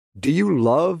Do you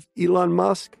love Elon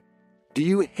Musk? Do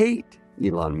you hate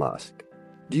Elon Musk?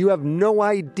 Do you have no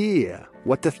idea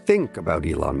what to think about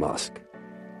Elon Musk?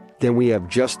 Then we have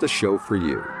just the show for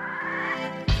you.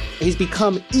 He's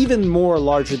become even more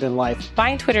larger than life.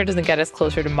 Buying Twitter doesn't get us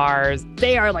closer to Mars.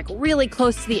 They are like really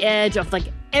close to the edge of like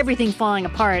everything falling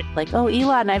apart. Like, oh,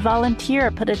 Elon, I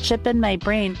volunteer. Put a chip in my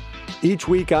brain. Each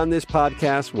week on this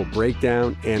podcast, we'll break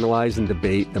down, analyze, and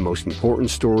debate the most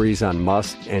important stories on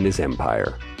Musk and his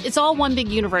empire. It's all one big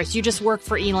universe. You just work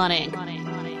for Elon Inc.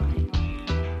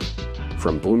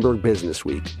 From Bloomberg Business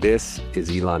Week, this is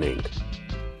Elon Inc.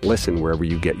 Listen wherever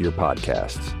you get your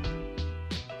podcasts.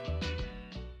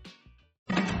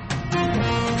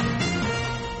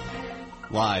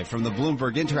 Live from the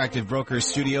Bloomberg Interactive Brokers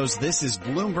studios, this is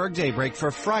Bloomberg Daybreak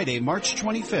for Friday, March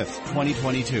 25th,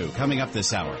 2022. Coming up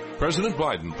this hour. President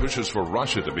Biden pushes for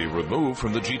Russia to be removed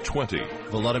from the G20.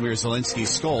 Volodymyr Zelensky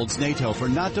scolds NATO for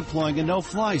not deploying a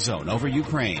no-fly zone over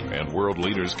Ukraine. And world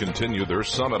leaders continue their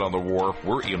summit on the war.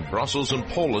 We're in Brussels and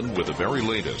Poland with the very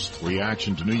latest.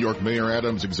 Reaction to New York Mayor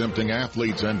Adams exempting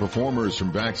athletes and performers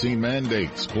from vaccine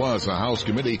mandates. Plus, a House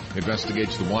committee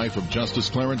investigates the wife of Justice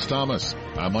Clarence Thomas.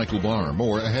 I'm Michael Barr.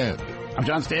 More ahead. I'm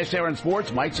John Stashauer in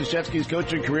sports. Mike Krzyzewski's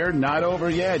coaching career not over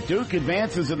yet. Duke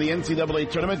advances in the NCAA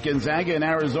tournament. Gonzaga and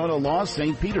Arizona lost.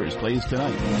 St. Peter's plays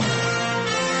tonight.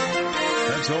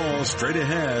 That's all straight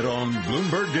ahead on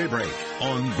Bloomberg Daybreak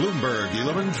on Bloomberg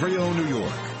 1130 New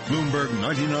York, Bloomberg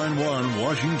 99.1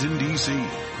 Washington, D.C.,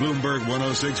 Bloomberg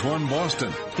 106.1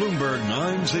 Boston, Bloomberg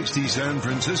 960 San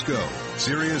Francisco,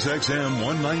 Sirius XM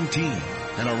 119,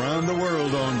 and around the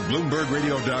world on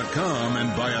BloombergRadio.com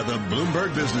and via the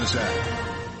Bloomberg Business app.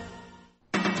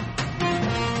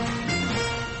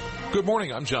 Good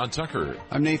morning, I'm John Tucker.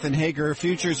 I'm Nathan Hager.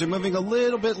 Futures are moving a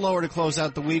little bit lower to close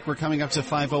out the week. We're coming up to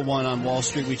 501 on Wall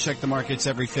Street. We check the markets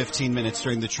every 15 minutes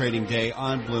during the trading day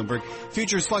on Bloomberg.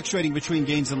 Futures fluctuating between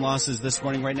gains and losses this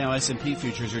morning. Right now, S&P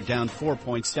futures are down 4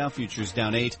 points. Dow futures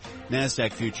down 8.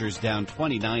 NASDAQ futures down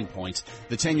 29 points.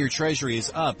 The 10-year Treasury is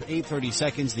up 8/30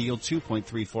 seconds. The yield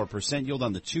 2.34%. Yield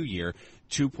on the 2-year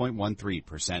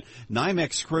 2.13%.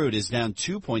 NYMEX crude is down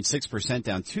 2.6%,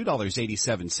 down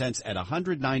 $2.87 at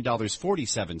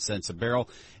 $109.47 a barrel.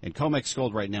 And COMEX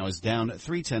gold right now is down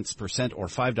 0.3% or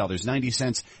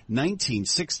 $5.90,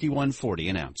 $19.6140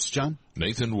 an ounce. John?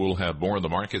 Nathan will have more in the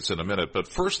markets in a minute, but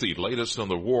first the latest on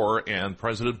the war and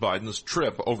President Biden's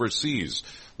trip overseas.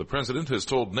 The president has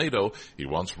told NATO he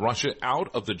wants Russia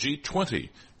out of the G20.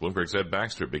 Bloomberg's Ed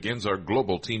Baxter begins our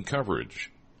global team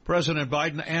coverage. President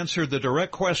Biden answered the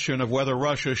direct question of whether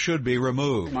Russia should be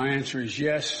removed. My answer is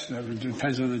yes. It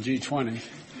depends on the G20.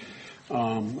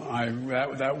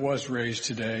 That was raised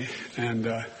today, and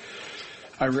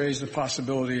I raised the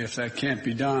possibility if that can't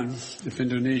be done, if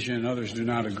Indonesia and others do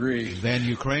not agree. Then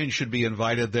Ukraine should be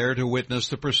invited there to witness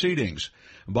the proceedings.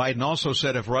 Biden also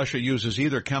said if Russia uses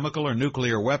either chemical or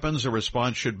nuclear weapons, the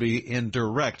response should be in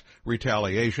direct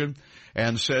retaliation,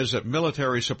 and says that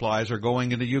military supplies are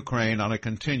going into Ukraine on a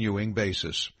continuing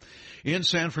basis. In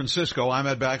San Francisco, I'm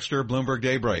Ed Baxter, Bloomberg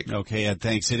Daybreak. Okay, Ed,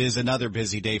 thanks. It is another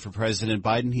busy day for President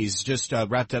Biden. He's just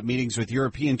wrapped up meetings with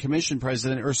European Commission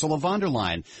President Ursula von der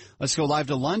Leyen. Let's go live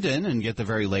to London and get the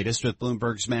very latest with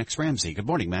Bloomberg's Max Ramsey. Good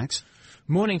morning, Max.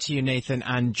 Morning to you, Nathan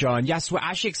and John. Yes, we're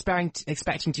actually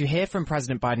expecting to hear from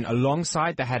President Biden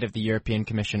alongside the head of the European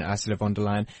Commission, Ursula von der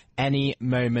Leyen, any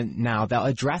moment now. They'll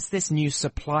address this new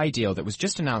supply deal that was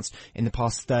just announced in the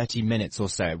past 30 minutes or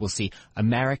so. We'll see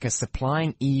America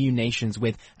supplying EU nations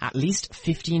with at least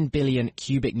 15 billion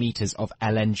cubic meters of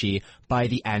LNG by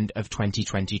the end of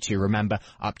 2022. Remember,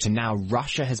 up to now,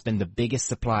 Russia has been the biggest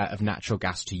supplier of natural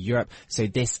gas to Europe, so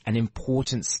this an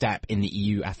important step in the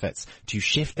EU efforts to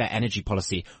shift their energy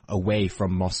policy away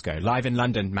from Moscow. Live in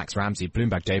London, Max Ramsey,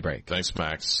 Bloomberg Daybreak. Thanks,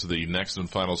 Max. The next and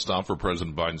final stop for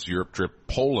President Biden's Europe trip,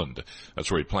 Poland. That's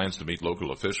where he plans to meet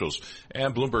local officials.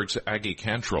 And Bloomberg's Aggie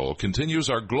Cantrell continues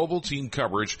our global team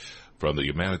coverage from the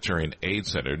Humanitarian Aid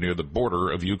Center near the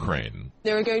border of Ukraine.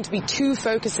 There are going to be two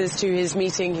focuses to his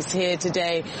meeting here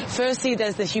today. Firstly,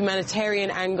 there's the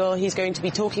humanitarian angle. He's going to be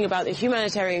talking about the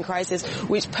humanitarian crisis,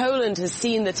 which Poland has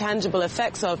seen the tangible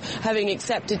effects of, having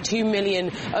accepted 2 million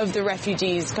of the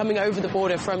refugees coming over the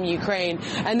border from Ukraine.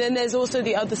 And then there's also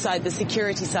the other side, the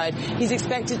security side. He's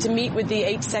expected to meet with the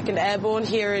 82nd Airborne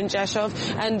here in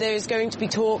Rzeszów, and there's going to be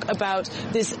talk about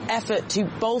this effort to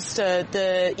bolster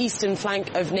the eastern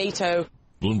flank of NATO.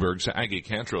 Bloomberg's Aggie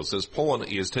Cantrell says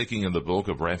Poland is taking in the bulk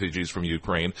of refugees from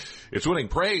Ukraine. It's winning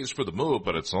praise for the move,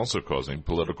 but it's also causing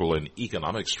political and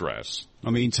economic stress. In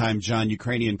the meantime, John,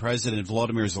 Ukrainian President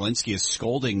Volodymyr Zelensky is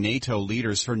scolding NATO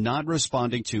leaders for not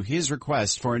responding to his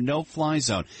request for a no-fly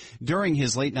zone. During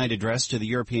his late-night address to the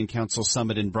European Council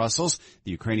summit in Brussels,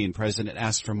 the Ukrainian president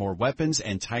asked for more weapons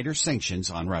and tighter sanctions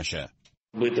on Russia.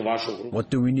 What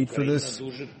do we need for this?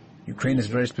 Ukraine is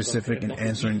very specific in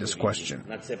answering this question.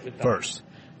 First,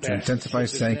 to intensify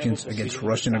sanctions against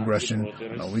Russian aggression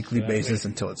on a weekly basis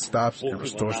until it stops and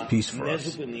restores peace for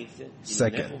us.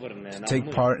 Second, to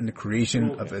take part in the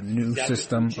creation of a new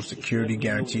system of security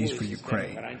guarantees for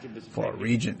Ukraine, for our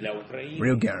region,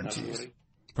 real guarantees.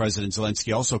 President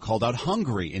Zelensky also called out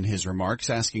Hungary in his remarks,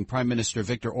 asking Prime Minister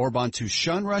Viktor Orban to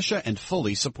shun Russia and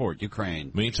fully support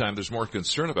Ukraine. Meantime, there's more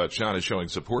concern about China showing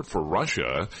support for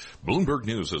Russia. Bloomberg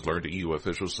News has learned EU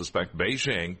officials suspect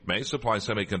Beijing may supply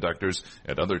semiconductors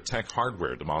and other tech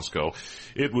hardware to Moscow.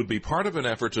 It would be part of an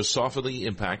effort to soften the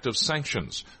impact of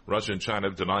sanctions. Russia and China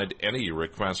have denied any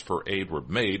requests for aid were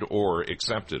made or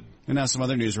accepted. And now some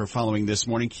other news we're following this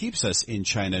morning keeps us in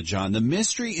China, John. The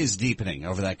mystery is deepening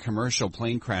over that commercial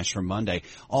plane crash from Monday.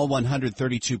 All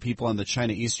 132 people on the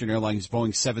China Eastern Airlines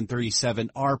Boeing 737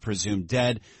 are presumed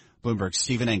dead. Bloomberg's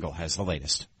Stephen Engel has the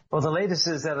latest. Well, the latest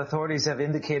is that authorities have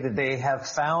indicated they have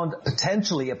found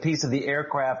potentially a piece of the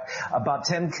aircraft about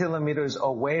 10 kilometers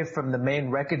away from the main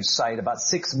wreckage site, about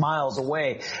 6 miles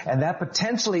away. And that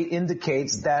potentially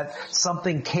indicates that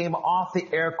something came off the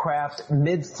aircraft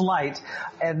mid-flight.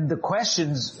 And the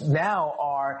questions now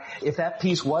are, if that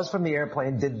piece was from the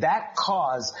airplane, did that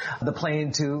cause the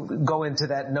plane to go into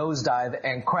that nosedive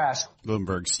and crash?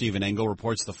 Bloomberg's Stephen Engel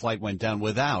reports the flight went down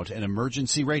without an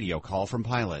emergency radio call from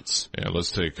pilots. Yeah,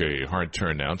 let's take a hard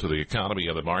turn now to the economy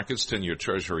and the markets. 10-year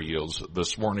Treasury yields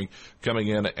this morning coming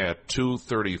in at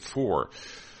 2.34.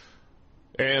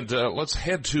 And let's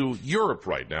head to Europe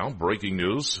right now. Breaking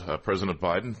news, President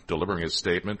Biden delivering his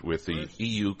statement with the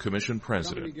EU Commission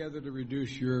President. Coming together to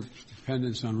reduce Europe's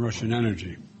dependence on Russian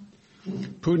energy.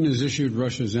 Putin has issued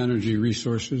Russia's energy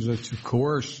resources to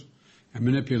coerce and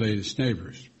manipulate its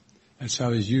neighbors. That's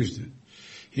how he's used it.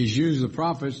 He's used the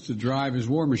profits to drive his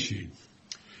war machine.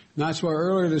 And that's why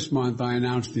earlier this month I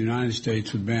announced the United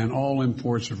States would ban all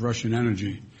imports of Russian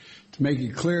energy to make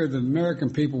it clear that the American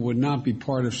people would not be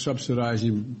part of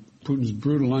subsidizing Putin's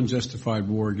brutal, unjustified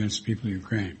war against the people of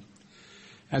Ukraine.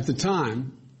 At the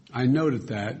time, I noted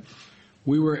that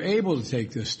we were able to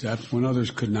take this step when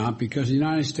others could not because the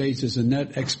United States is a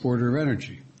net exporter of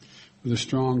energy with a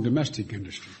strong domestic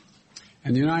industry.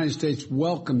 And the United States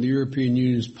welcomed the European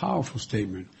Union's powerful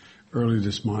statement earlier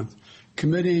this month,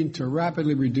 committing to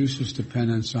rapidly reduce its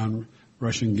dependence on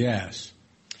Russian gas.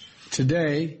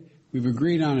 Today, we've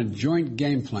agreed on a joint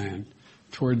game plan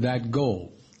toward that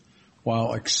goal,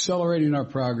 while accelerating our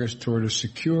progress toward a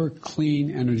secure, clean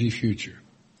energy future.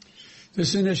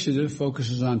 This initiative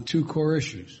focuses on two core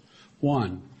issues.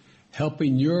 One,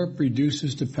 helping Europe reduce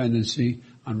its dependency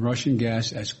on Russian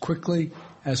gas as quickly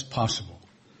as possible.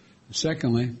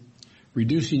 Secondly,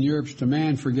 reducing Europe's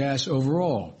demand for gas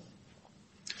overall.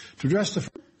 To address the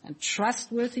and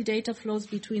trustworthy data flows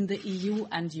between the EU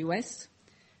and US,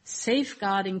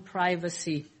 safeguarding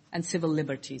privacy and civil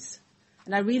liberties.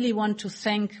 And I really want to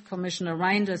thank Commissioner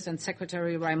Reinders and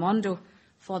Secretary Raimondo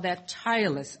for their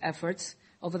tireless efforts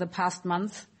over the past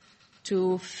month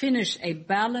to finish a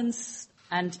balanced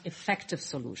and effective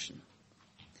solution.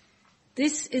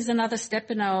 This is another step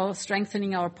in our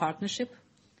strengthening our partnership.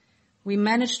 We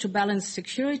managed to balance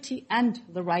security and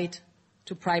the right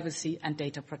to privacy and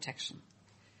data protection.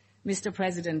 Mr.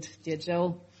 President, dear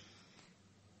Joe,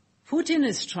 Putin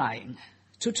is trying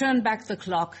to turn back the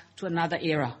clock to another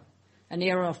era, an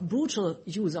era of brutal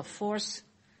use of force,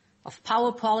 of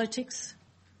power politics,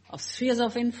 of spheres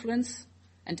of influence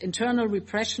and internal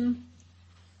repression.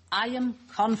 I am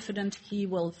confident he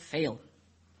will fail.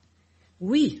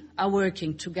 We are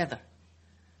working together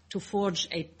to forge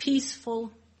a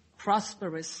peaceful,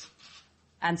 prosperous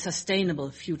and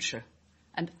sustainable future.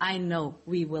 And I know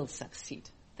we will succeed.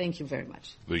 Thank you very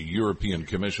much. The European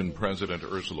Commission President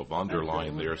Ursula von der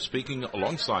Leyen there speaking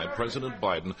alongside President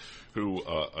Biden, who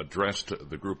addressed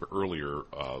the group earlier,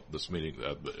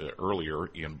 earlier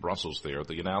in Brussels there.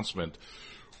 The announcement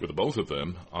with the both of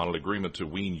them on an agreement to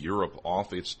wean Europe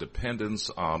off its dependence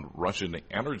on Russian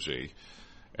energy.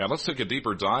 And let's take a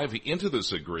deeper dive into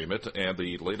this agreement and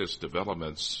the latest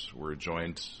developments. We're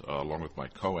joined, along with my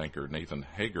co-anchor, Nathan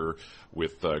Hager,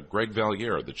 with Greg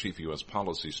Valliere, the Chief U.S.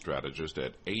 Policy Strategist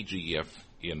at AGF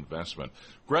Investment.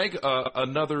 Greg,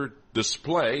 another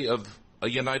display of a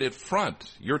united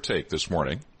front. Your take this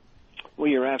morning. Well,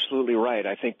 you're absolutely right.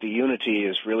 I think the unity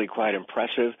is really quite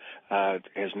impressive.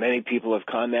 As many people have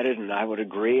commented, and I would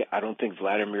agree, I don't think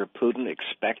Vladimir Putin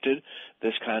expected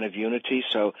this kind of unity,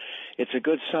 so it's a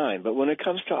good sign. But when it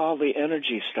comes to all the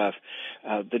energy stuff,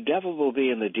 the devil will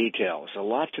be in the details. A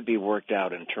lot to be worked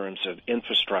out in terms of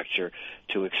infrastructure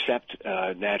to accept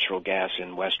natural gas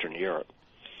in Western Europe.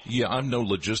 Yeah, I'm no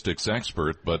logistics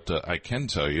expert, but I can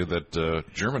tell you that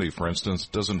Germany, for instance,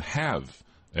 doesn't have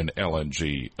an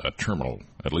LNG terminal,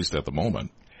 at least at the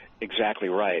moment. Exactly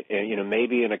right. And,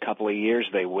 maybe in a couple of years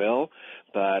they will,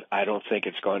 but I don't think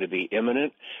it's going to be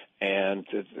imminent. And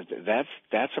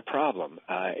that's a problem.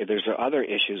 There's other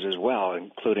issues as well,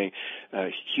 including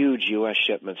huge U.S.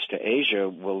 shipments to Asia.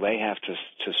 Will they have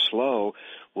to slow?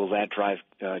 Will that drive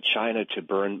China to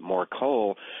burn more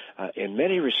coal? In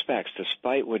many respects,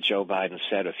 despite what Joe Biden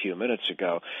said a few minutes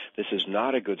ago, this is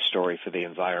not a good story for the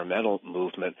environmental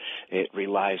movement. It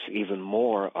relies even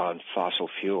more on fossil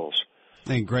fuels.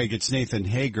 And Greg, it's Nathan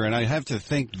Hager, and I have to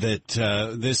think that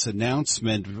this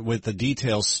announcement, with the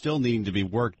details still needing to be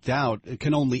worked out,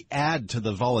 can only add to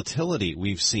the volatility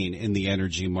we've seen in the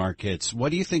energy markets.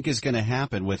 What do you think is going to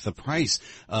happen with the price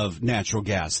of natural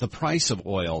gas, the price of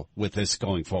oil, with this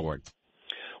going forward?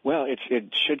 Well, it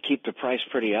should keep the price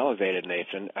pretty elevated,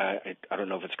 Nathan. I don't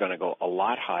know if it's going to go a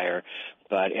lot higher,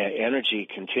 but energy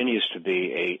continues to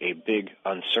be a big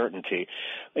uncertainty.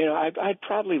 I'd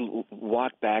probably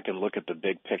walk back and look at the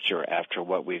big picture after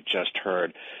what we've just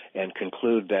heard and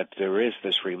conclude that there is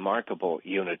this remarkable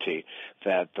unity,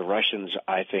 that the Russians,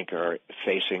 I think, are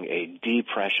facing a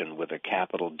depression with a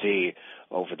capital D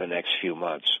over the next few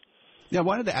months. Yeah, I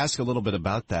wanted to ask a little bit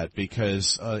about that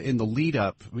because in the lead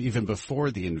up, even before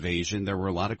the invasion, there were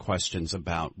a lot of questions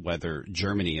about whether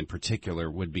Germany in particular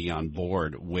would be on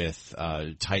board with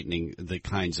tightening the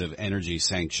kinds of energy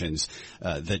sanctions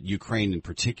that Ukraine in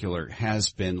particular has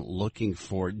been looking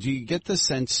for. Do you get the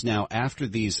sense now after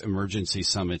these emergency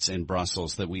summits in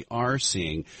Brussels that we are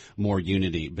seeing more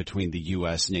unity between the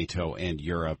U.S., NATO, and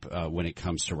Europe when it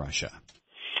comes to Russia?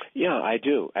 Yeah, I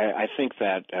do. I think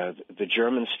that the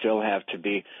Germans still have to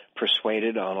be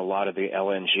persuaded on a lot of the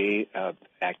LNG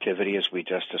activity, as we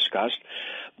just discussed.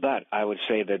 But I would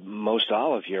say that most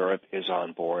all of Europe is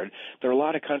on board. There are a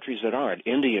lot of countries that aren't.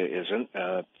 India isn't.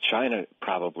 China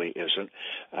probably isn't.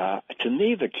 To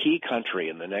me, the key country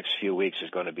in the next few weeks is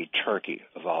going to be Turkey,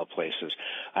 of all places.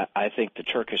 I think the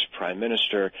Turkish prime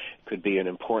minister could be an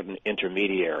important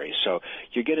intermediary. So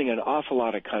you're getting an awful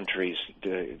lot of countries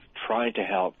trying to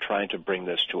help, trying to bring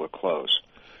this to a close.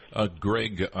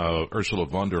 Greg, Ursula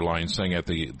von der Leyen saying at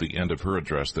the end of her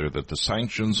address there that the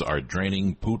sanctions are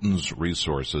draining Putin's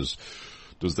resources.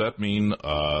 Does that mean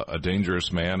a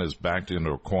dangerous man is backed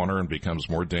into a corner and becomes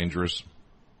more dangerous?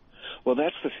 Well,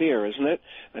 that's the fear, isn't it?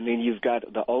 I mean, you've got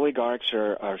the oligarchs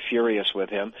are furious with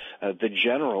him. The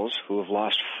generals who have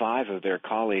lost 5 of their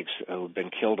colleagues who have been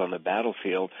killed on the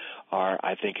battlefield are,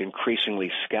 I think,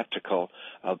 increasingly skeptical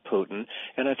of Putin.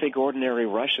 And I think ordinary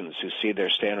Russians who see their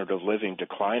standard of living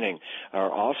declining are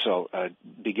also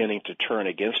beginning to turn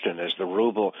against him as the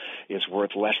ruble is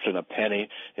worth less than a penny.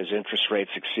 His interest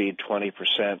rates exceed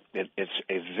 20%. It's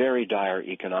a very dire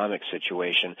economic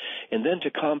situation. And then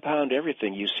to compound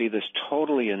everything, you see this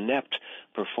totally inept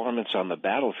performance on the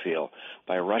battlefield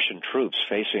by Russian troops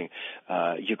facing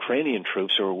Ukrainian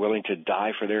troops who are willing to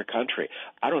die for their country.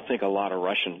 I don't think a lot of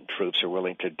Russian troops are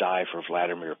willing to die for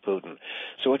Vladimir Putin.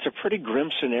 So it's a pretty grim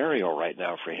scenario right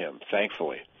now for him,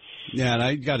 thankfully. Yeah, and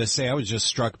I got to say, I was just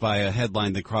struck by a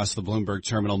headline that crossed the Bloomberg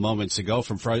terminal moments ago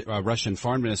from Russian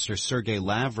Foreign Minister Sergei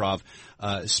Lavrov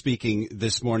speaking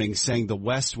this morning, saying the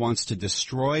West wants to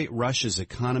destroy Russia's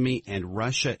economy and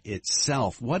Russia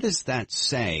itself. What does that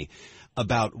say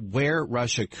about where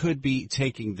Russia could be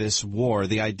taking this war?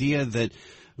 The idea that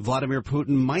Vladimir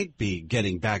Putin might be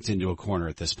getting backed into a corner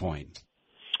at this point.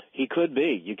 He could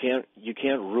be. You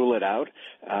can't rule it out.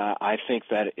 I think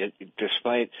that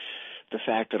despite the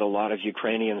fact that a lot of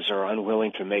Ukrainians are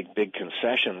unwilling to make big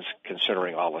concessions,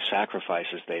 considering all the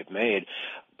sacrifices they've made,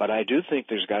 but I do think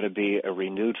there's got to be a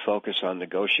renewed focus on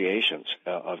negotiations,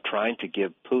 of trying to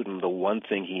give Putin the one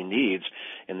thing he needs,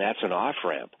 and that's an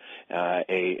off-ramp,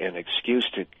 an excuse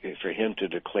for him to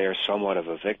declare somewhat of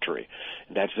a victory.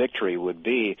 That victory would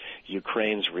be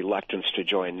Ukraine's reluctance to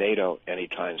join NATO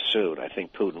anytime soon. I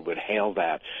think Putin would hail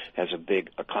that as a big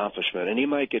accomplishment, and he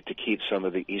might get to keep some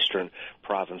of the eastern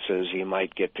provinces. He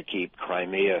might get to keep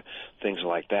Crimea, things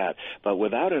like that. But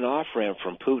without an off-ramp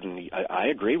from Putin, I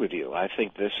agree with you. I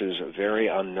think this is a very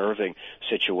unnerving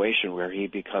situation where he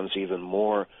becomes even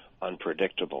more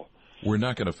unpredictable. We're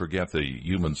not going to forget the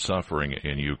human suffering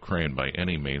in Ukraine by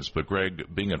any means, but Greg,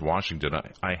 being in Washington,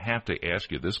 I have to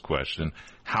ask you this question.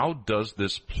 How does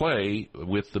this play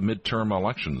with the midterm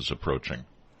elections approaching?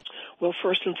 Well,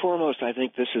 first and foremost, I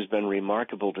think this has been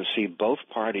remarkable to see both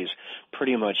parties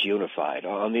pretty much unified.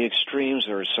 On the extremes,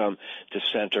 there are some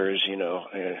dissenters,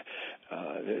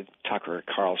 Tucker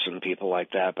Carlson, people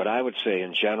like that. But I would say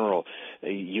in general,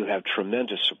 you have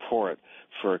tremendous support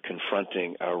for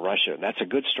confronting Russia. That's a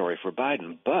good story for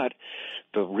Biden. But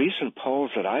the recent polls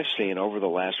that I've seen over the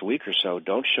last week or so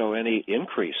don't show any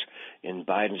increase in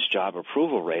Biden's job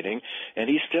approval rating, and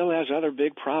he still has other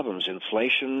big problems: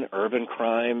 inflation, urban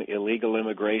crime, illegal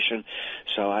immigration.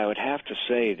 So I would have to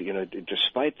say,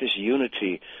 despite this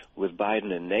unity with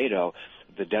Biden and NATO,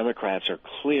 the Democrats are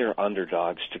clear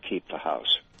underdogs to keep the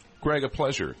House. Greg, a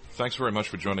pleasure. Thanks very much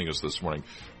for joining us this morning.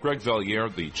 Greg Valliere,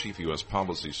 the Chief U.S.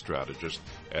 Policy Strategist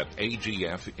at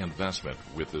AGF Investment,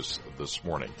 with us this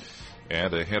morning.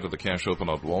 And ahead of the cash open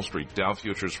on Wall Street, Dow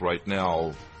futures right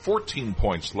now 14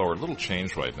 points lower, little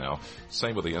change right now.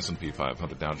 Same with the S&P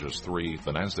 500, down just 3.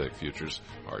 The NASDAQ futures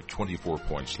are 24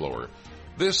 points lower.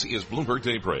 This is Bloomberg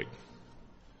Daybreak.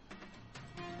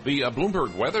 The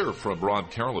Bloomberg weather from Rod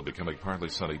Carroll becoming partly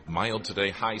sunny, mild today,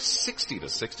 high 60 to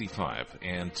 65.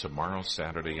 And tomorrow,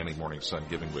 Saturday, any morning sun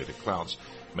giving way to clouds.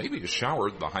 Maybe a shower,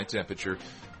 the high temperature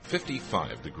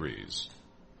 55 degrees.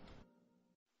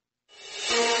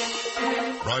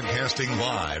 Broadcasting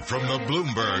live from the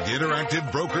Bloomberg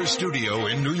Interactive Broker Studio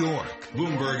in New York.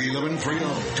 Bloomberg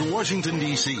 1130 to Washington,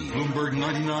 D.C. Bloomberg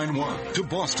 99.1 to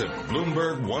Boston.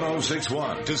 Bloomberg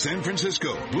 106.1 to San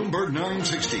Francisco. Bloomberg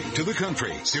 960 to the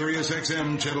country. Sirius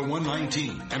XM Channel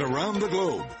 119. And around the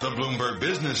globe, the Bloomberg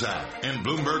Business app and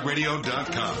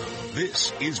BloombergRadio.com.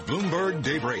 This is Bloomberg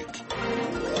Daybreak.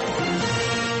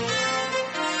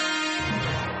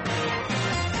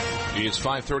 It's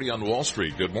 5:30 on Wall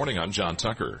Street. Good morning. I'm John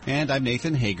Tucker. And I'm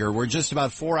Nathan Hager. We're just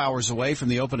about 4 hours away from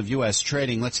the open of U.S.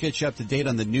 trading. Let's get you up to date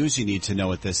on the news you need to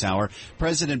know at this hour.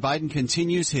 President Biden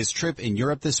continues his trip in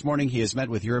Europe this morning. He has met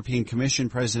with European Commission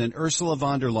President Ursula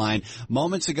von der Leyen.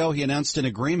 Moments ago, he announced an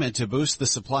agreement to boost the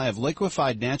supply of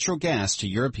liquefied natural gas to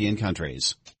European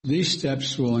countries. These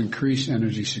steps will increase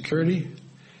energy security,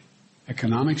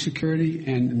 economic security,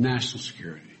 and national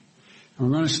security. And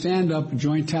we're going to stand up a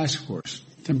joint task force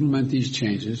to implement these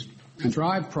changes and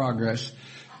drive progress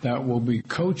that will be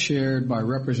co-chaired by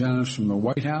representatives from the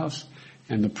White House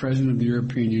and the President of the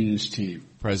European Union's team.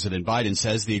 President Biden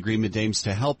says the agreement aims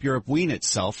to help Europe wean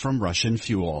itself from Russian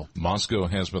fuel. Moscow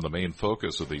has been the main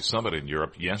focus of the summit in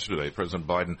Europe. Yesterday, President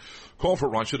Biden called for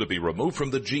Russia to be removed from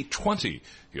the G20.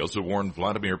 He also warned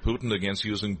Vladimir Putin against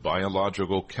using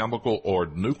biological, chemical, or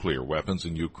nuclear weapons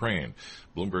in Ukraine.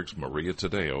 Bloomberg's Maria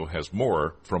Tadeo has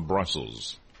more from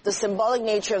Brussels. The symbolic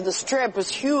nature of this trip was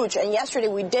huge, and yesterday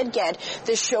we did get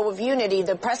this show of unity.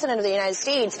 The President of the United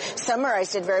States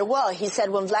summarized it very well. He said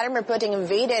when Vladimir Putin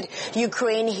invaded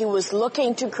Ukraine, he was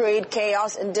looking to create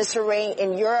chaos and disarray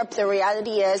in Europe. The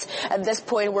reality is, at this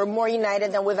point, we're more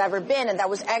united than we've ever been, and that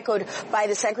was echoed by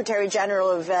the Secretary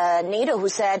General of NATO, who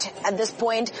said, at this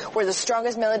point, we're the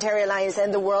strongest military alliance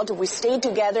in the world. If we stay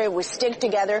together, if we stick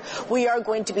together, we are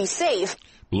going to be safe.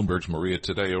 Bloomberg's Maria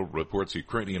Tadeo reports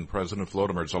Ukrainian President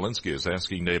Volodymyr Zelensky is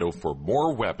asking NATO for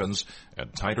more weapons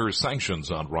and tighter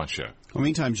sanctions on Russia. Well,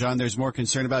 meantime, John, there's more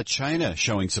concern about China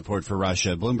showing support for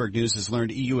Russia. Bloomberg News has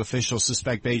learned EU officials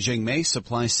suspect Beijing may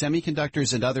supply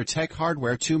semiconductors and other tech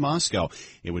hardware to Moscow.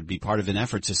 It would be part of an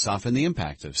effort to soften the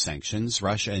impact of sanctions.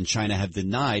 Russia and China have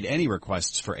denied any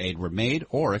requests for aid were made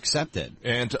or accepted.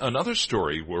 And another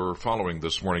story we're following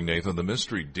this morning, Nathan, the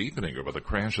mystery deepening over the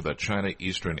crash of that China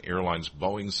Eastern Airlines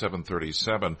Boeing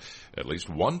 737. At least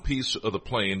one piece of the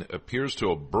plane appears to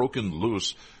have broken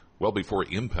loose well before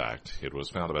impact. It was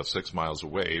found about 6 miles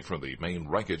away from the main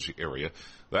wreckage area.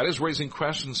 That is raising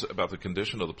questions about the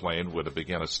condition of the plane when it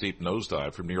began a steep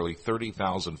nosedive from nearly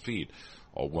 30,000 feet.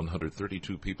 All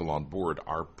 132 people on board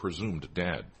are presumed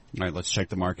dead. All right, let's check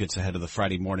the markets ahead of the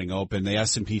Friday morning open. The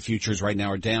S&P futures right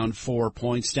now are down 4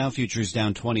 points. Dow futures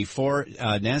down 24.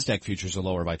 NASDAQ futures are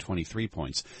lower by 23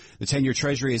 points. The 10-year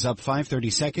Treasury is up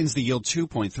 5/30 seconds. The yield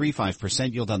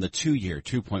 2.35%. Yield on the 2-year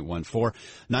 2.14.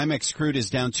 NYMEX crude is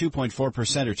down 2.4% or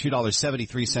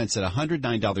 $2.73 at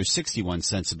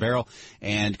 $109.61 a barrel.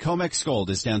 And COMEX gold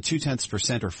is down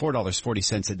 0.2% or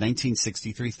 $4.40 at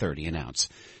 $1963.30 an ounce.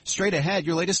 Straight ahead,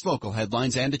 your latest local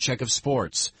headlines and a check of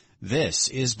sports. This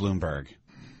is Bloomberg.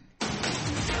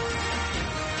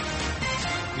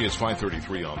 It's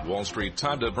 5:33 on Wall Street.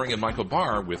 Time to bring in Michael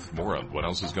Barr with more on what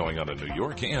else is going on in New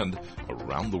York and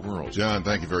around the world. John,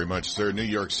 thank you very much, sir. New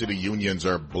York City unions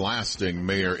are blasting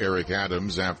Mayor Eric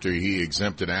Adams after he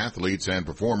exempted athletes and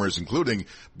performers, including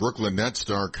Brooklyn Nets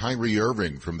star Kyrie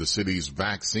Irving, from the city's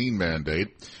vaccine mandate.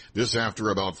 This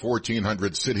after about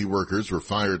 1,400 city workers were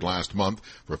fired last month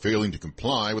for failing to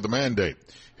comply with the mandate.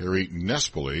 Harry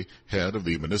Nespoli, head of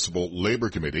the Municipal Labor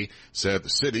Committee, said the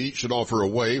city should offer a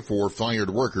way for fired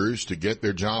workers to get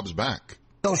their jobs back.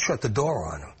 Don't shut the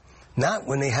door on them. Not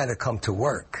when they had to come to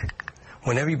work.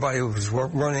 When everybody was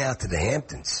running out to the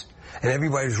Hamptons and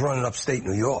everybody was running upstate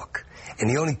New York. And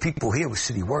the only people here were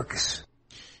city workers.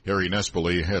 Harry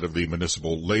Nespoli, head of the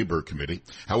Municipal Labor Committee.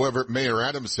 However, Mayor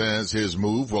Adams says his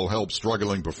move will help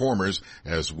struggling performers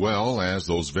as well as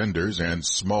those vendors and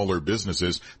smaller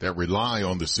businesses that rely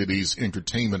on the city's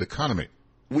entertainment economy.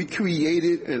 We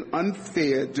created an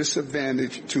unfair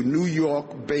disadvantage to New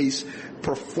York-based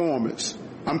performers.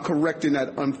 I'm correcting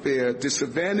that unfair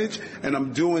disadvantage, and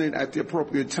I'm doing it at the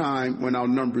appropriate time when our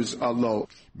numbers are low.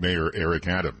 Mayor Eric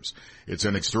Adams. It's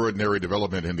an extraordinary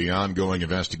development in the ongoing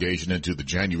investigation into the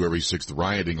January 6th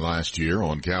rioting last year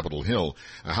on Capitol Hill.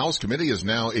 A House committee is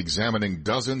now examining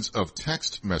dozens of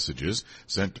text messages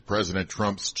sent to President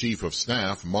Trump's chief of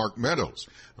staff, Mark Meadows.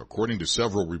 According to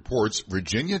several reports,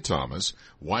 Virginia Thomas,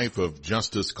 wife of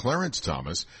Justice Clarence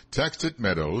Thomas, texted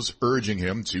Meadows urging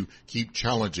him to keep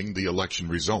challenging the election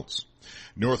results.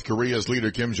 North Korea's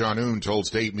leader Kim Jong-un told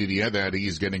state media that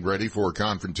he's getting ready for a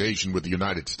confrontation with the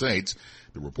United States.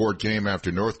 The report came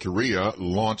after North Korea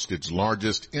launched its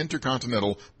largest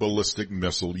intercontinental ballistic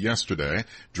missile yesterday,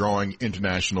 drawing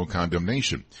international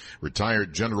condemnation.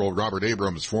 Retired General Robert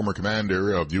Abrams, former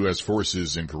commander of U.S.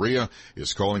 forces in Korea,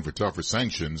 is calling for tougher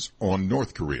sanctions on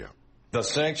North Korea. The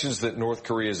sanctions that North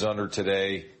Korea is under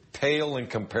today pale in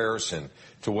comparison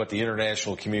to what the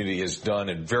international community has done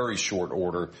in very short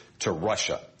order to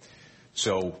Russia.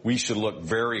 So we should look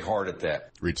very hard at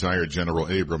that. Retired General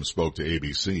Abrams spoke to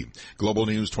ABC. Global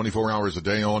news 24 hours a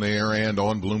day on air and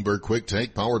on Bloomberg Quick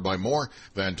Take, powered by more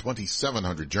than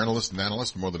 2,700 journalists and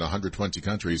analysts from more than 120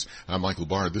 countries. I'm Michael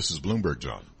Barr. This is Bloomberg,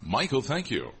 John. Michael,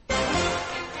 thank you.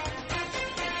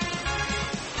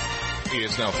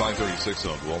 It's now 5:36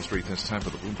 on Wall Street. It's time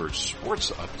for the Bloomberg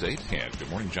Sports Update. And good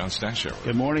morning, John Stashower.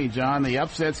 Good morning, John. The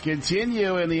upsets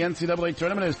continue in the NCAA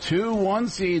tournament as 2 1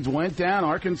 seeds went down.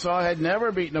 Arkansas had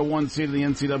never beaten a 1 seed in the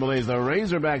NCAA. The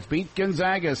Razorbacks beat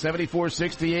Gonzaga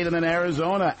 74-68, and then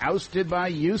Arizona ousted by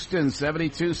Houston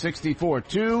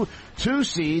 72-64. Two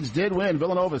seeds did win.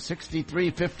 Villanova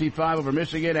 63-55 over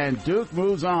Michigan, and Duke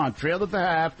moves on. Trailed at the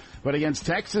half, but against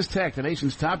Texas Tech, the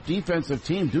nation's top defensive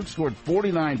team, Duke scored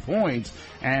 49 points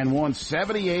and won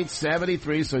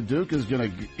 78-73. So Duke is going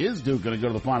to go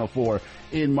to the Final Four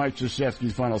in Mike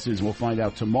Krzyzewski's final season. We'll find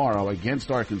out tomorrow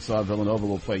against Arkansas. Villanova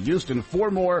will play Houston.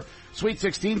 4 more Sweet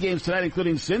 16 games tonight,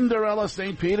 including Cinderella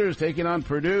St. Peter's taking on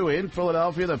Purdue in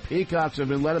Philadelphia. The Peacocks have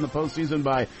been led in the postseason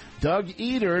by Doug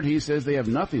Edert. He says they have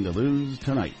nothing to lose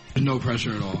tonight. There's no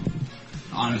pressure at all.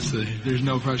 Honestly, there's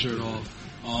no pressure at all.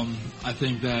 I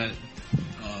think that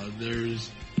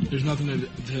there's nothing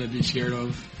to be scared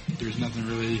of. There's nothing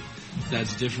really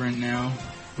that's different now.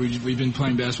 We've been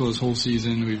playing basketball this whole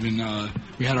season.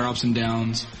 We had our ups and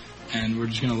downs, and we're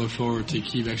just going to look forward to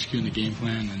keep executing the game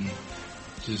plan and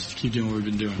just keep doing what we've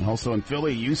been doing. Also in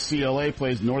Philly, UCLA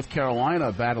plays North Carolina,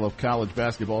 a battle of college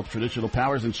basketball traditional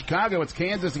powers. In Chicago, it's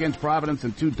Kansas against Providence,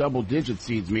 and 2 double-digit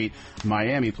seeds meet.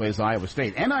 Miami plays Iowa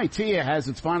State. NIT has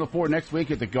its Final Four next week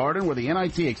at the Garden, where the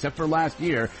NIT, except for last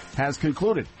year, has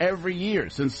concluded every year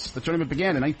since the tournament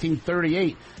began in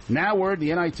 1938. Now word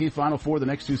the NIT Final Four the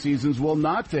next 2 seasons will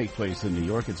not take place in New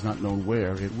York. It's not known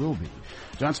where it will be.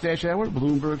 John Stashower,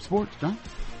 Bloomberg Sports. John?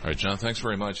 All right, John, thanks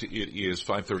very much. It is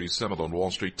 5:37 on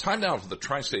Wall Street. Time now for the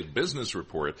Tri-State Business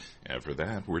Report. And for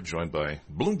that, we're joined by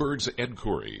Bloomberg's Ed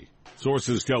Corey.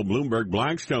 Sources tell Bloomberg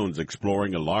Blackstone's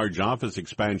exploring a large office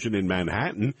expansion in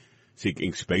Manhattan,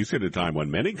 seeking space at a time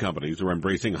when many companies are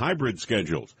embracing hybrid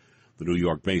schedules. The New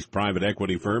York-based private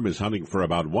equity firm is hunting for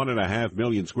about 1.5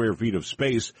 million square feet of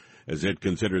space as it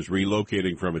considers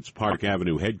relocating from its Park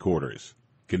Avenue headquarters.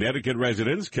 Connecticut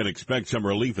residents can expect some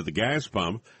relief at the gas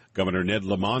pump. Governor Ned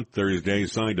Lamont Thursday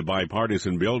signed a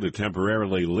bipartisan bill to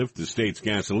temporarily lift the state's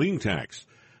gasoline tax.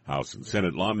 House and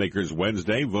Senate lawmakers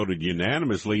Wednesday voted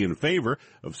unanimously in favor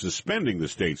of suspending the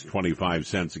state's 25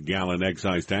 cents a gallon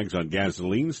excise tax on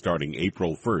gasoline starting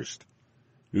April 1st.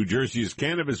 New Jersey's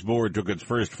Cannabis Board took its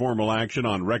first formal action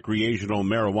on recreational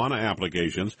marijuana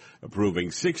applications,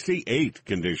 approving 68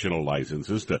 conditional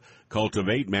licenses to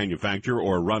cultivate, manufacture,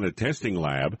 or run a testing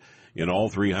lab. In all,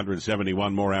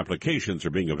 371 more applications are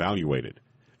being evaluated.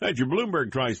 That's your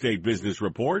Bloomberg Tri-State Business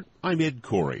Report. I'm Ed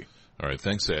Corey. All right,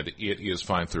 thanks, Ed. It is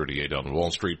 5:38 on Wall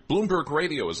Street. Bloomberg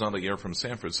Radio is on the air from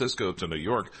San Francisco to New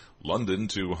York, London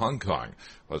to Hong Kong.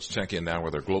 Let's check in now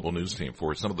with our global news team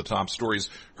for some of the top stories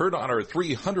heard on our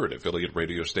 300 affiliate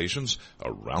radio stations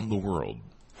around the world.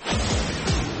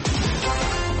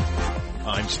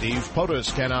 I'm Steve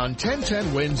Potusk, and on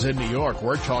 1010 Wins in New York,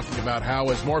 we're talking about how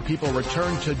as more people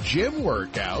return to gym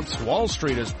workouts, Wall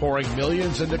Street is pouring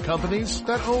millions into companies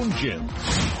that own gyms.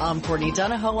 I'm Courtney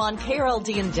Donahoe on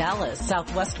KRLD in Dallas.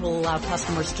 Southwest will allow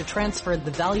customers to transfer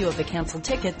the value of the canceled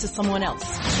ticket to someone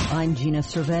else. I'm Gina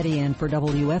Cervetti, and for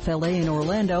WFLA in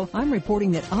Orlando, I'm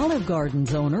reporting that Olive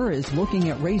Garden's owner is looking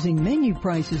at raising menu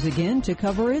prices again to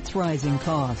cover its rising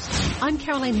costs. I'm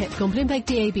Caroline Hip on Bloomberg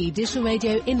DAB Digital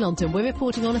Radio in London. We're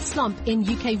reporting on a slump in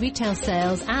UK retail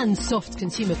sales and soft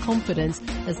consumer confidence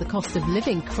as the cost of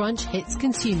living crunch hits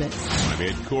consumers. I'm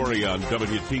Ed Corey on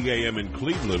WTAM in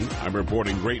Cleveland. I'm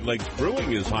reporting Great Lakes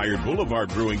Brewing has hired Boulevard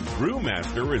Brewing's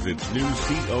brewmaster as its new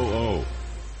COO.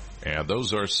 And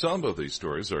those are some of these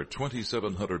stories our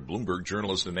 2,700 Bloomberg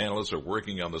journalists and analysts are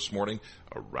working on this morning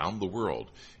around the world.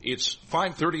 It's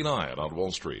 5:39 on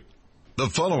Wall Street. The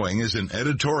following is an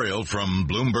editorial from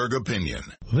Bloomberg Opinion.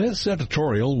 This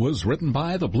editorial was written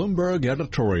by the Bloomberg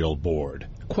editorial board.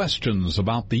 Questions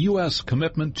about the U.S.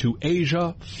 commitment to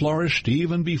Asia flourished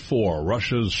even before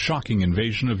Russia's shocking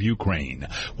invasion of Ukraine.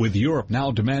 With Europe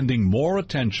now demanding more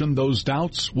attention, those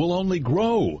doubts will only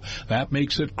grow. That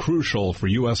makes it crucial for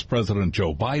U.S. President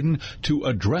Joe Biden to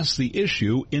address the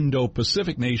issue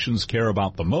Indo-Pacific nations care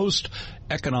about the most,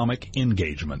 economic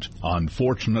engagement.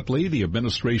 Unfortunately, the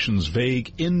administration's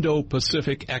vague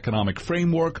Indo-Pacific economic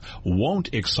framework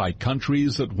won't excite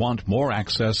countries that want more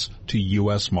access to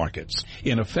U.S. markets.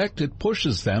 In effect, it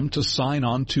pushes them to sign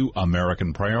on to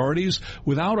American priorities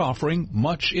without offering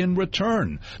much in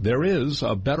return. There is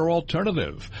a better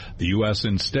alternative. The U.S.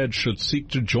 instead should seek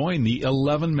to join the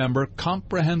 11-member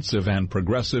Comprehensive and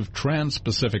Progressive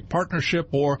Trans-Pacific Partnership,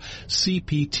 or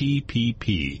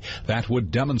CPTPP. That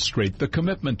would demonstrate the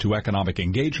commitment to economic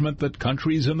engagement that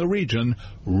countries in the region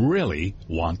really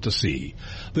want to see.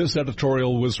 This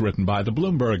editorial was written by the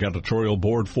Bloomberg editorial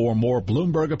board. For more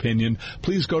Bloomberg opinion,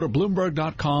 please go to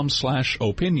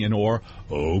Bloomberg.com/opinion or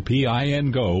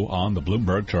OPIN Go on the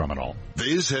Bloomberg terminal.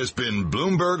 This has been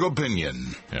Bloomberg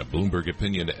Opinion. Bloomberg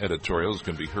Opinion editorials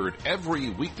can be heard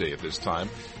every weekday at this time,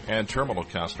 and terminal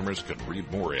customers can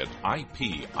read more at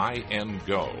IPIN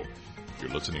Go.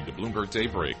 You're listening to Bloomberg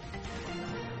Daybreak.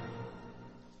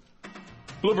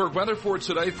 Bloomberg weather for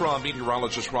today from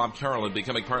meteorologist Rob Carolyn.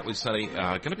 Becoming partly sunny.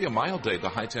 Going to be a mild day. The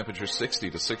high temperature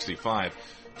 60 to 65.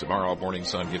 Tomorrow morning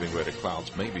sun giving way to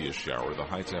clouds. Maybe a shower. The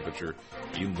high temperature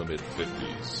in the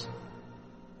mid-50s.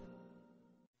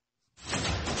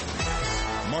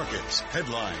 Markets,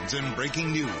 headlines, and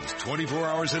breaking news 24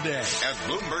 hours a day at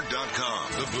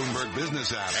Bloomberg.com, the Bloomberg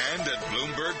Business app, and at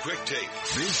Bloomberg Quick Take.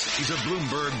 This is a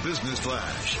Bloomberg Business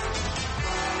Flash.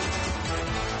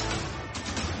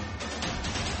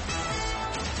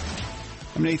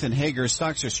 I'm Nathan Hager.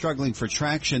 Stocks are struggling for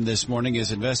traction this morning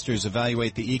as investors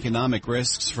evaluate the economic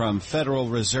risks from Federal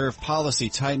Reserve policy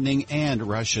tightening and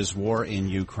Russia's war in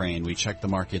Ukraine. We check the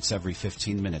markets every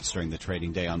 15 minutes during the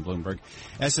trading day on Bloomberg.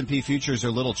 S&P futures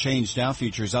are little changed. Dow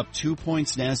futures up 2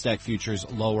 points. NASDAQ futures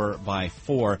lower by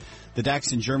 4. The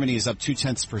DAX in Germany is up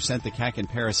 0.2%. The CAC in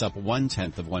Paris up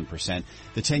 0.1%.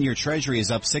 The 10-year Treasury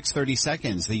is up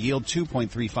 6/32. The yield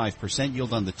 2.35%.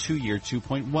 Yield on the 2-year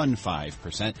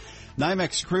 2.15%.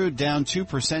 NYMEX crude down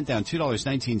 2%, down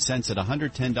 $2.19 at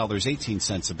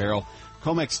 $110.18 a barrel.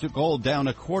 COMEX gold down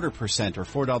 0.25% or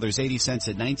 $4.80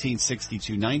 at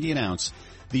 $19.62.90 an ounce.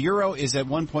 The euro is at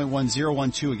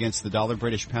 1.1012 against the dollar.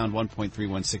 British pound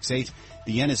 1.3168.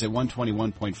 The yen is at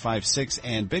 121.56,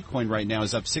 and Bitcoin right now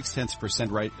is up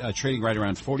 0.6%, trading right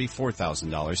around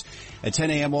 $44,000. At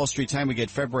 10 a.m. Wall Street time, we get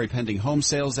February pending home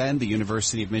sales and the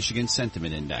University of Michigan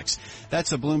Sentiment Index.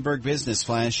 That's a Bloomberg Business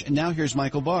Flash. And now here's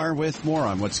Michael Barr with more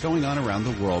on what's going on around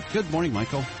the world. Good morning,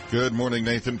 Michael. Good morning,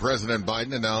 Nathan. President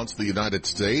Biden announced the United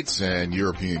States and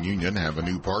European Union have a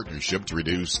new partnership to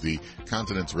reduce the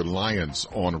continent's reliance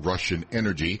on Russian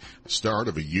energy, the start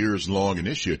of a years-long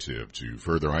initiative to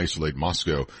further isolate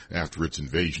Moscow after its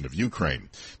invasion of Ukraine.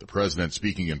 The president,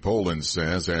 speaking in Poland,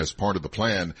 says as part of the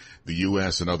plan, the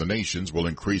U.S. and other nations will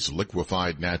increase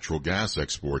liquefied natural gas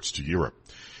exports to Europe.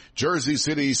 Jersey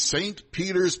City's St.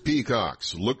 Peter's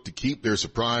Peacocks look to keep their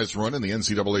surprise run in the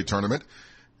NCAA tournament,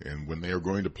 and when they are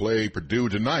going to play Purdue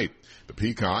tonight. The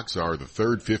Peacocks are the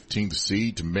third 15th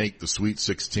seed to make the Sweet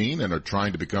 16 and are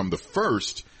trying to become the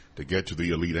first to get to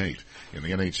the Elite Eight. In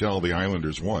the NHL, the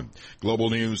Islanders won. Global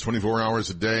news 24 hours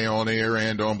a day on air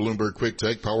and on Bloomberg Quick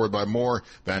Take, powered by more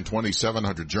than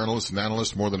 2,700 journalists and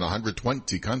analysts, more than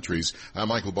 120 countries. I'm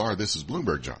Michael Barr. This is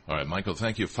Bloomberg, John. All right, Michael,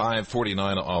 thank you.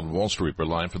 5:49 on Wall Street. We're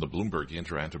live from the Bloomberg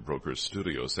Interactive Brokers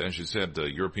studios. As you said,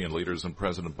 European leaders and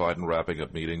President Biden wrapping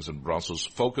up meetings in Brussels,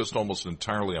 focused almost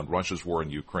entirely on Russia's war in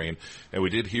Ukraine. And we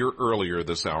did hear earlier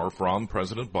this hour from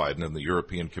President Biden and the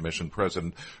European Commission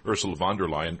President Ursula von der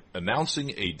Leyen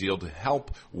announcing a deal to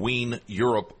help wean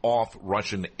Europe off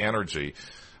Russian energy.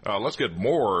 Let's get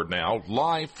more now,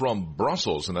 live from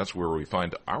Brussels, and that's where we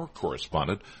find our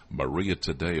correspondent, Maria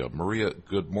Tadeo. Maria,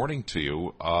 good morning to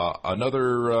you.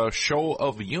 Another show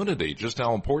of unity. Just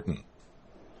how important?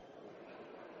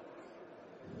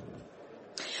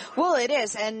 Well, it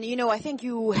is. And, I think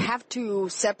you have to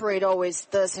separate always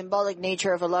the symbolic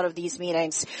nature of a lot of these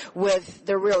meetings with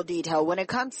the real detail. When it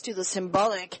comes to the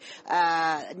symbolic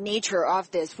nature of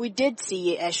this, we did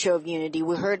see a show of unity.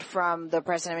 We heard from the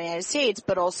President of the United States,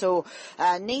 but also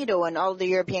NATO and all the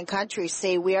European countries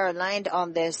say we are aligned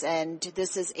on this, and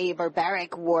this is a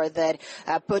barbaric war that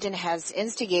Putin has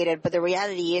instigated. But the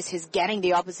reality is he's getting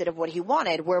the opposite of what he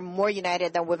wanted. We're more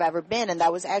united than we've ever been, and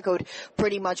that was echoed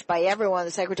pretty much by everyone,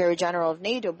 the Secretary General of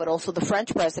NATO, but also the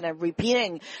French president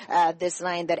repeating this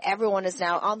line that everyone is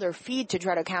now on their feet to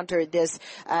try to counter this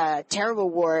terrible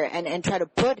war and try to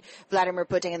put Vladimir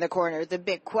Putin in the corner. The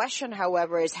big question,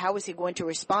 however, is how is he going to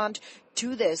respond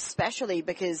to this, especially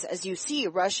because, as you see,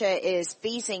 Russia is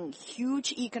facing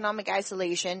huge economic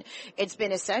isolation. It's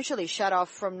been essentially shut off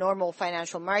from normal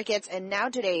financial markets, and now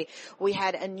today we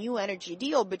had a new energy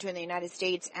deal between the United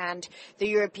States and the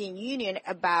European Union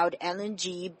about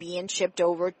LNG being shipped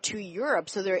over to Europe.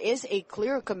 So there is a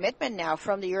clear commitment now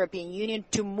from the European Union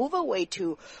to move away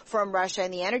from Russia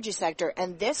in the energy sector,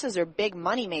 and this is their big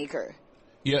moneymaker.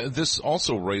 Yeah, this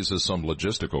also raises some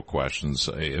logistical questions,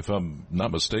 if I'm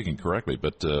not mistaken correctly,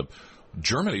 but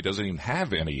Germany doesn't even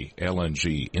have any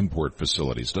LNG import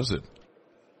facilities, does it?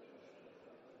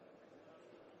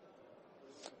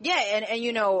 Yeah, and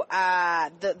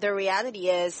the reality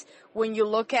is when you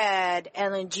look at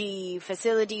LNG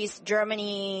facilities,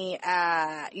 Germany,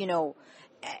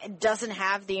 doesn't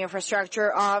have the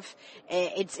infrastructure of.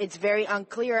 It's very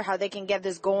unclear how they can get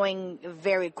this going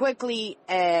very quickly,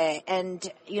 it's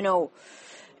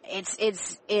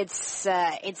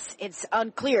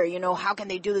unclear, how can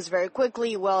they do this very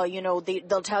quickly? Well,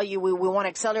 they'll tell you we want to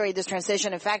accelerate this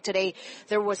transition. In fact, today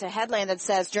there was a headline that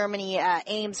says Germany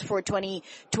aims for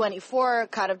 2024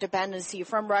 cut of dependency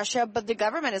from Russia, but the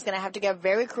government is going to have to get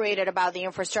very creative about the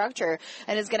infrastructure,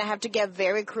 and it's going to have to get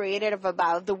very creative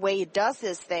about the way it does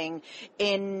this thing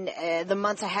in the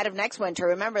months ahead of next winter.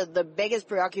 Remember, the biggest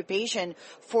preoccupation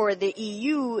for the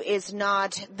EU is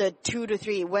not the 2 to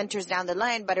 3 winters down the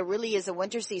line, but it really is a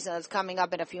winter season that's coming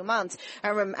up in a few months.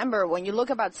 And remember, when you look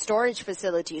about storage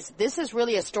facilities, this is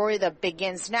really a story that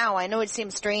begins now. I know it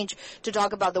seems strange to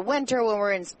talk about the winter when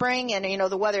we're in spring and,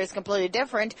 the weather is completely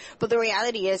different, but the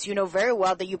reality is, very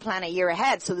well that you plan a year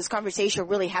ahead. So this conversation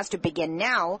really has to begin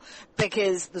now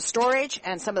because the storage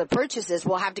and some of the purchases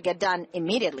will have to get done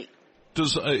immediately.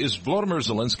 Is Volodymyr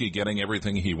Zelensky getting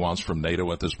everything he wants from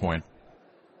NATO at this point?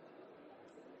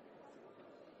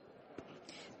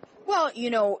 Well,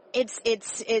 it's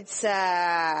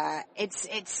Volodymyr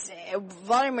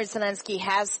Zelensky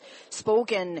has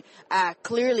spoken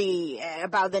clearly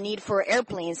about the need for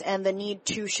airplanes and the need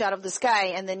to shut off the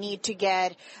sky and the need to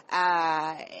get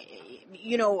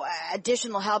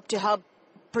additional help to help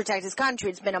protect his country.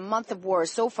 It's been a month of war.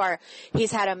 So far,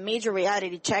 he's had a major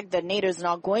reality check that NATO's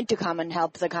not going to come and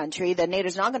help the country, that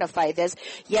NATO's not going to fight this.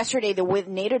 Yesterday, the way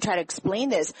NATO tried to explain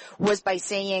this was by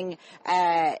saying,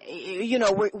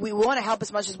 we want to help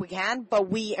as much as we can, but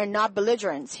we are not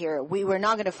belligerents here. We're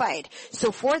not going to fight.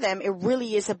 So for them, it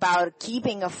really is about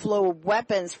keeping a flow of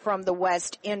weapons from the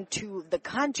West into the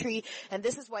country. And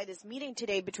this is why this meeting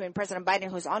today between President Biden,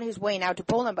 who's on his way now to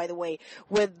Poland, by the way,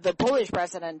 with the Polish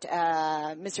president,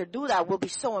 Mr. Duda, will be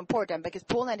so important because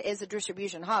Poland is a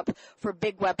distribution hub for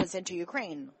big weapons into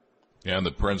Ukraine. And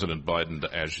the President Biden,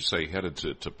 as you say, headed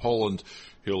to Poland.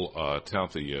 He'll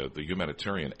tout the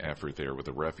humanitarian effort there with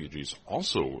the refugees.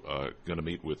 Also going to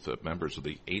meet with members of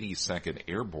the 82nd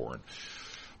Airborne.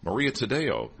 Maria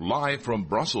Tadeo, live from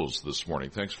Brussels this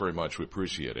morning. Thanks very much. We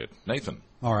appreciate it. Nathan.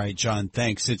 All right, John,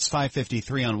 thanks. It's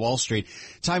 5:53 on Wall Street.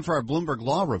 Time for our Bloomberg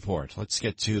Law Report. Let's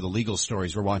get to the legal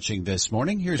stories we're watching this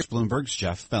morning. Here's Bloomberg's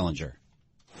Jeff Bellinger.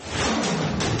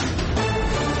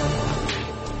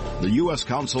 The U.S.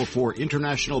 Council for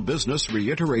International Business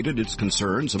reiterated its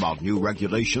concerns about new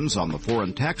regulations on the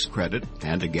foreign tax credit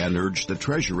and again urged the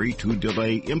Treasury to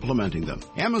delay implementing them.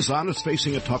 Amazon is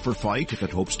facing a tougher fight if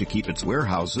it hopes to keep its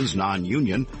warehouses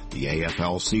non-union. The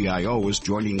AFL-CIO is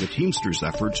joining the Teamsters'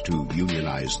 efforts to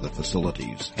unionize the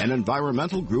facilities. An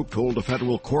environmental group told a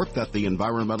federal court that the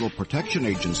Environmental Protection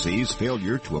Agency's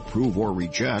failure to approve or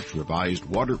reject revised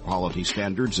water quality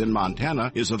standards in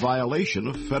Montana is a violation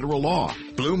of federal law.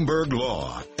 Bloomberg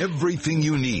Law. Everything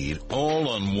you need, all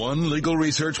on one legal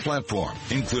research platform,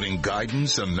 including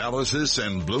guidance, analysis,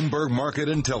 and Bloomberg Market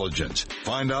Intelligence.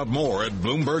 Find out more at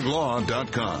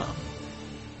BloombergLaw.com.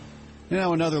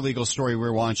 Now, another legal story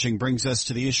we're watching brings us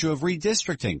to the issue of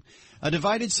redistricting. A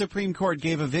divided Supreme Court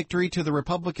gave a victory to the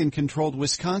Republican-controlled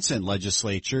Wisconsin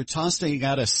legislature, tossing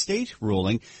out a state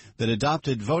ruling that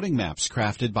adopted voting maps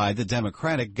crafted by the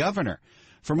Democratic governor.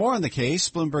 For more on the case,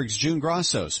 Bloomberg's June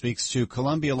Grosso speaks to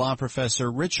Columbia Law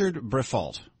professor Richard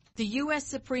Briffault. The U.S.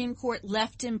 Supreme Court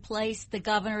left in place the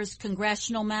governor's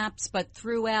congressional maps, but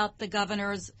threw out the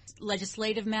governor's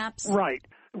legislative maps? Right.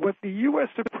 What the U.S.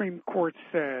 Supreme Court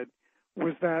said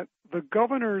was that the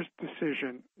governor's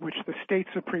decision, which the state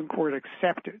Supreme Court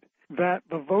accepted, that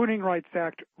the Voting Rights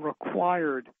Act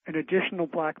required an additional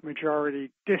black majority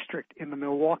district in the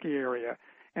Milwaukee area,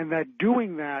 and that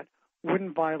doing that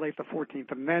wouldn't violate the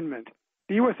 14th Amendment.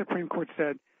 The U.S. Supreme Court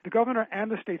said the governor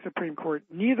and the state Supreme Court,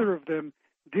 neither of them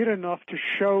did enough to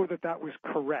show that that was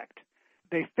correct.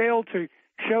 They failed to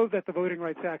show that the Voting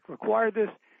Rights Act required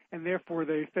this, and therefore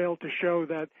they failed to show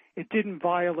that it didn't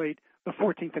violate the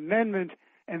 14th Amendment,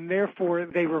 and therefore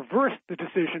they reversed the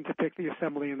decision to pick the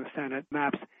Assembly and the Senate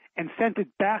maps and sent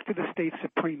it back to the state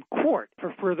Supreme Court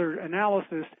for further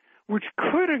analysis, which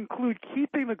could include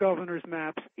keeping the governor's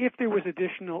maps if there was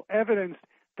additional evidence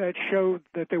that showed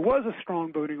that there was a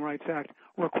strong Voting Rights Act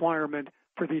requirement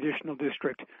for the additional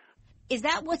district. Is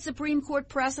that what Supreme Court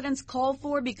precedents call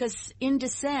for? Because in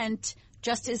dissent,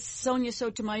 Justice Sonia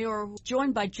Sotomayor,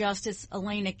 joined by Justice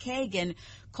Elena Kagan,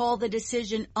 called the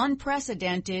decision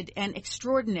unprecedented and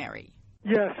extraordinary.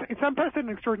 Yes, it's unprecedented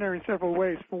and extraordinary in several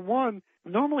ways. For one,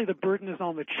 normally the burden is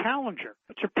on the challenger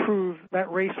to prove that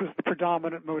race was the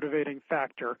predominant motivating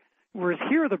factor, whereas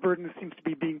here the burden seems to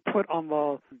be being put on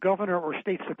the governor or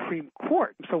state Supreme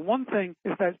Court. So one thing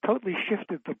is that totally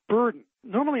shifted the burden.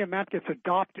 Normally a map gets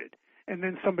adopted, and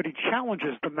then somebody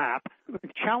challenges the map. The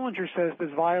challenger says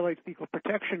this violates the Equal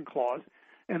Protection Clause,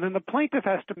 and then the plaintiff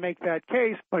has to make that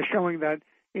case by showing that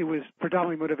it was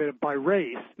predominantly motivated by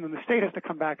race, and then the state has to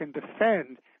come back and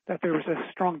defend that there was a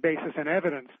strong basis and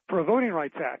evidence for a Voting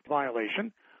Rights Act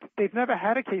violation. They've never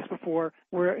had a case before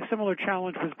where a similar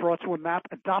challenge was brought to a map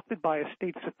adopted by a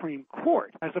state Supreme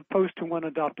Court as opposed to one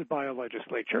adopted by a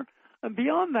legislature. And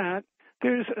beyond that,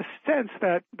 there's a sense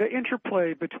that the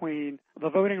interplay between the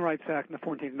Voting Rights Act and the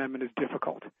 14th Amendment is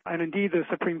difficult. And indeed, the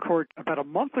Supreme Court about a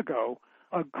month ago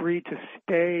agreed to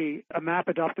stay a map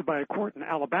adopted by a court in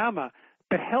Alabama,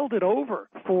 but held it over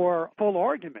for full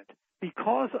argument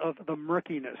because of the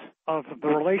murkiness of the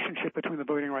relationship between the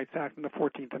Voting Rights Act and the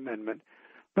 14th Amendment.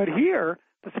 But here,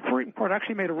 the Supreme Court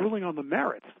actually made a ruling on the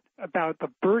merits about the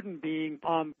burden being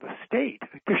on the state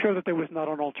to show that there was not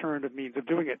an alternative means of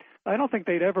doing it. I don't think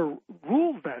they'd ever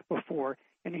ruled that before,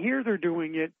 and here they're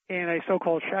doing it in a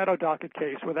so-called shadow docket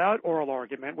case without oral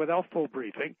argument, without full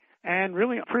briefing, and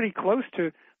really pretty close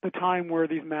to the time where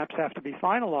these maps have to be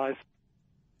finalized.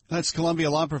 That's Columbia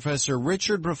Law professor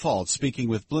Richard Briffault speaking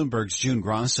with Bloomberg's June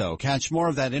Grosso. Catch more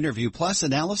of that interview plus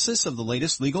analysis of the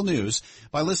latest legal news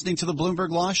by listening to the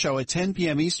Bloomberg Law Show at 10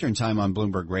 p.m. Eastern Time on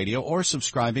Bloomberg Radio or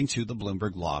subscribing to the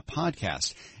Bloomberg Law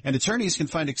Podcast. And attorneys can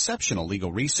find exceptional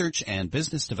legal research and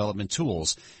business development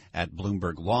tools at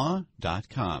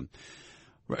BloombergLaw.com.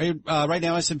 Right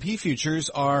now, S&P futures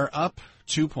are up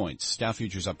 2 points. Dow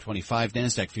futures up 25.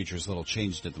 NASDAQ futures a little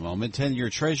changed at the moment. 10-year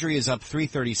Treasury is up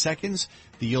 3/30 seconds.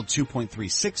 The yield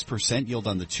 2.36%. Yield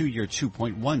on the 2-year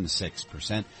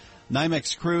 2.16%.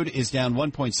 NYMEX crude is down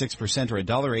 1.6% or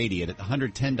 $1.80 at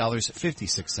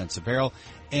 $110.56 a barrel.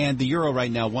 And the euro right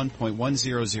now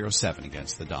 1.1007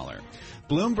 against the dollar.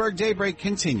 Bloomberg Daybreak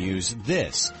continues.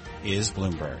 This is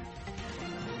Bloomberg.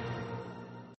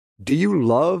 Do you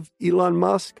love Elon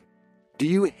Musk? Do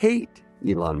you hate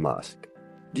Elon Musk?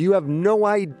 Do you have no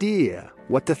idea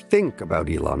what to think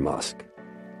about Elon Musk?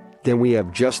 Then we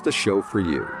have just the show for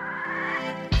you.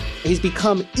 He's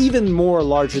become even more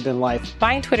larger than life.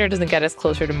 Buying Twitter doesn't get us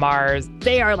closer to Mars.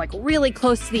 They are like really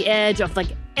close to the edge of like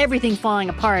everything falling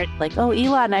apart. Like, oh,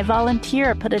 Elon, I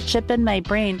volunteer. Put a chip in my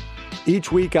brain.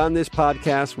 Each week on this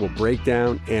podcast, we'll break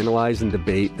down, analyze, and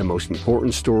debate the most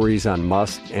important stories on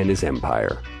Musk and his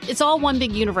empire. It's all one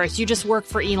big universe. You just work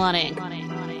for Elon Inc.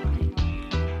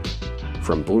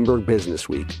 From Bloomberg Business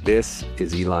Week, this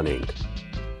is Elon Inc.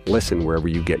 Listen wherever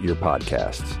you get your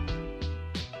podcasts.